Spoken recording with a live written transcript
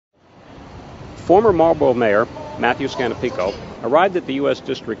Former Marlboro Mayor Matthew Scannapieco arrived at the U.S.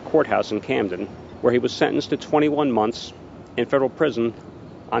 District Courthouse in Camden, where he was sentenced to 21 months in federal prison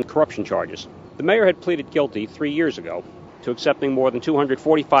on corruption charges. The mayor had pleaded guilty 3 years ago to accepting more than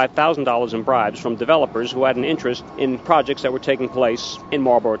 $245,000 in bribes from developers who had an interest in projects that were taking place in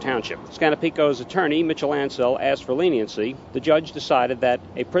Marlboro Township. Scannapieco's attorney, Mitchell Ansell, asked for leniency. The judge decided that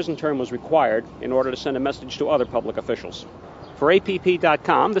a prison term was required in order to send a message to other public officials. For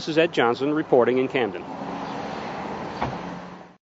APP.com, this is Ed Johnson reporting in Camden.